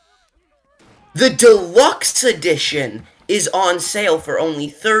 everyone. The deluxe edition is on sale for only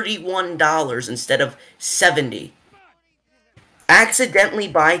 $31 instead of $70. Accidentally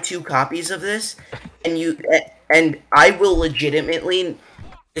buy 2 copies of this, and I will legitimately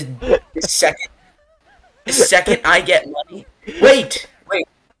the second the second I get money. Wait.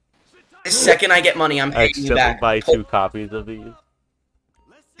 The second I get money, I'm I paying you accidentally back. buy 2 copies of these.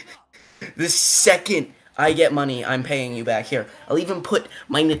 The second I get money, I'm paying you back. Here, I'll even put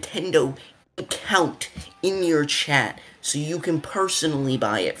my Nintendo account in your chat so you can personally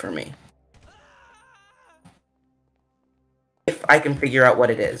buy it for me. If I can figure out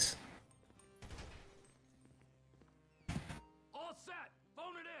what it is. All set.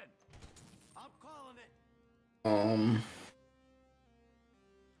 Phone it in. I'm calling it.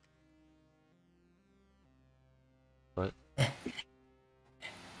 What?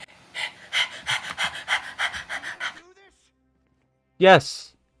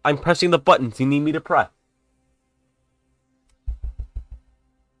 Yes, I'm pressing the buttons you need me to press.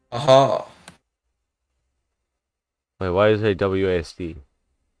 Aha. Wait, why is it WASD?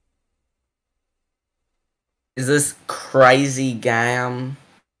 Is this crazy gam?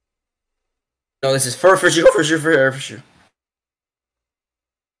 No, this is for sure.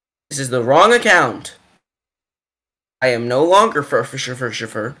 This is the wrong account. I am no longer for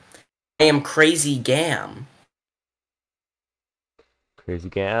sure. I am crazy gam. Crazy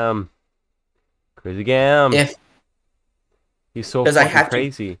Gam. Crazy Gam. If He's so 'cause I fucking have to-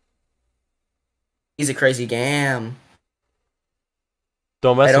 crazy. he's a crazy gam.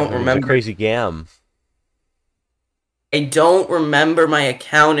 Don't mess I don't with him. He's a remember. crazy Gam. I don't remember my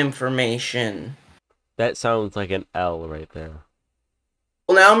account information. That sounds like an L right there.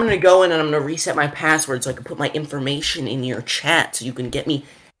 Well, now I'm gonna go in and I'm gonna reset my password so I can put my information in your chat so you can get me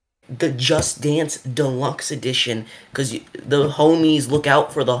the Just Dance Deluxe Edition, because the homies look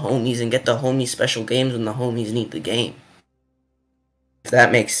out for the homies and get the homies special games when the homies need the game. If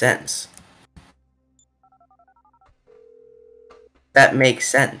that makes sense. That makes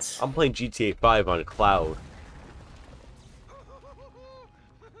sense. I'm playing GTA 5 on cloud.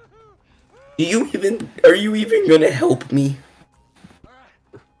 Are you even gonna help me?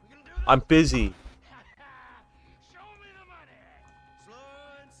 I'm busy. Show me the money. Slow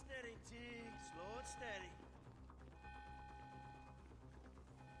and steady, T. Slow and steady.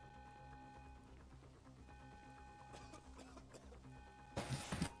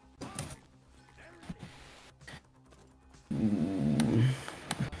 Here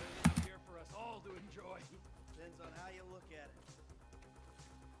for us all to enjoy. Depends on how you look at it.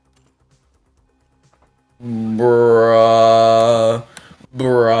 Bruh.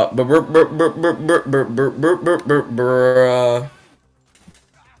 Bruh. I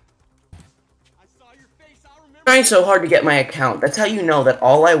saw your face. I remember. Trying so hard to get my account. That's how you know that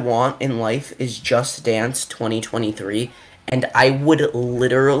all I want in life is Just Dance 2023, and I would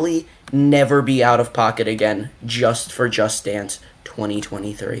literally never be out of pocket again just for Just Dance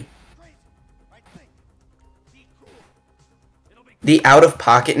 2023. The out of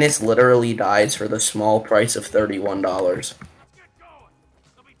pocketness literally dies for the small price of $31.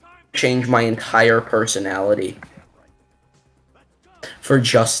 Change my entire personality for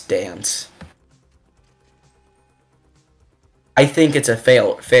Just Dance. I think it's a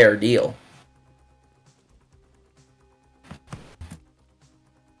fair deal.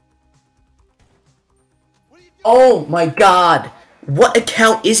 Oh my god! What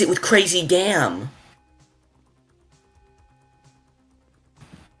account is it with Crazy Gam?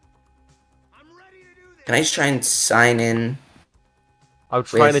 Can I just try and sign in? I'm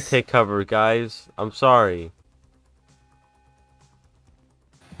trying With- to take cover, guys. I'm sorry.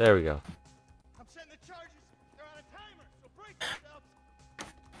 There we go. I'm setting the charges. They're on a timer, so brace yourselves.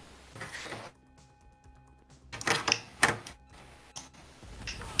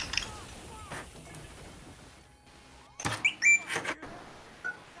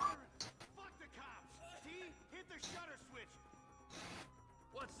 Fuck the cops. T, hit the shutter switch.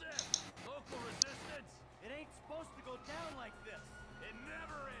 What's this? Local resistance? It ain't supposed to go down like this. It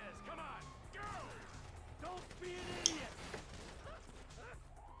never is. Come on, go! Don't be an idiot.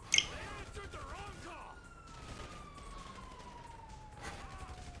 They answered the wrong call.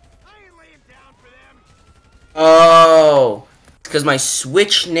 I ain't laying down for them. Oh, because my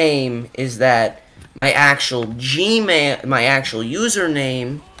Switch name is that my actual Gmail, my actual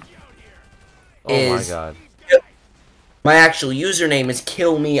username Oh my is god. my actual username is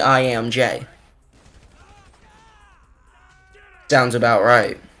KillMeIamJ. Sounds about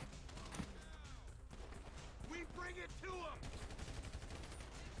right. We bring it to him.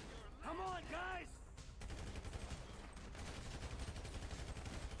 Come on, guys.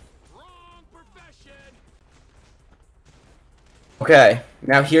 Wrong profession. Okay,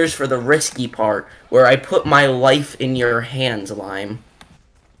 now here's for the risky part, where I put my life in your hands, Lime.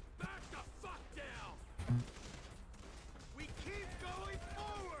 Back the fuck down. We keep going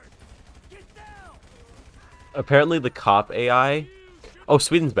forward. Get down. Apparently the cop AI... Oh,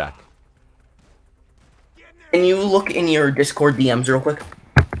 Sweden's back. Can you look in your Discord DMs real quick?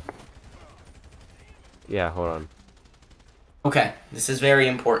 Yeah, hold on. Okay, this is a very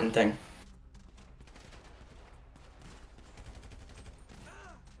important thing.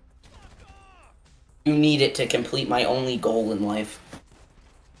 You need it to complete my only goal in life.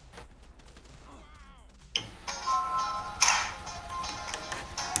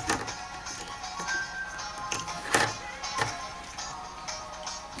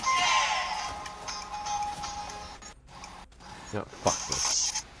 No, fuck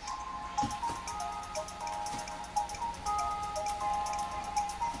this.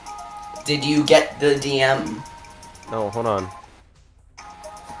 Did you get the DM? No, hold on.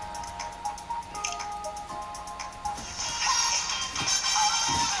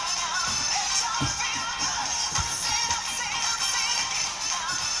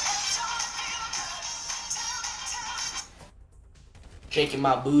 Shaking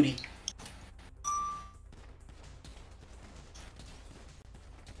my booty.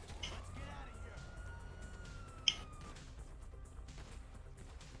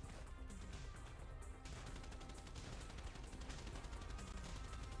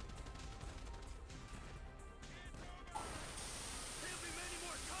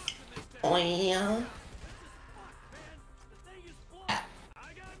 Oh yeah. The thing is blocked.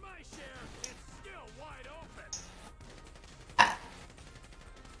 I got my share. It's still wide open.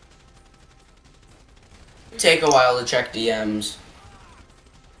 Take a while to check DMs.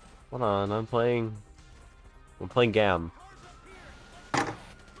 Hold on, I'm playing GAM.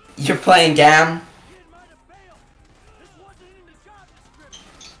 You're playing GAM? Kid might have failed. This wasn't in the job description.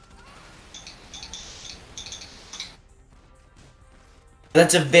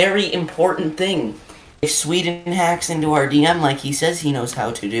 That's a very important thing. If Sweden hacks into our DM like he says he knows how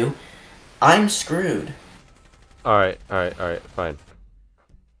to do, I'm screwed. Alright, fine.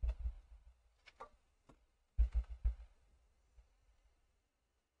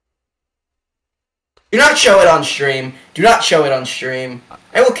 Do not show it on stream. Do not show it on stream.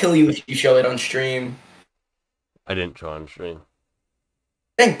 I will kill you if you show it on stream. I didn't show on stream.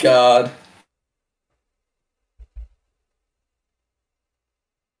 Thank God.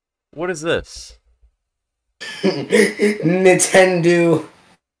 What is this? Nintendo.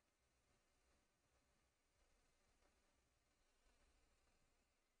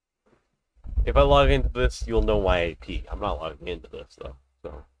 If I log into this, you'll know my IP. I'm not logging into this though.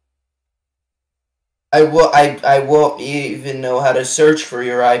 So I won't even know how to search for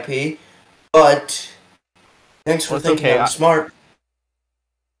your IP, but thanks for Well, it's thinking okay. I'm smart.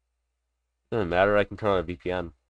 doesn't matter. I can turn on a VPN.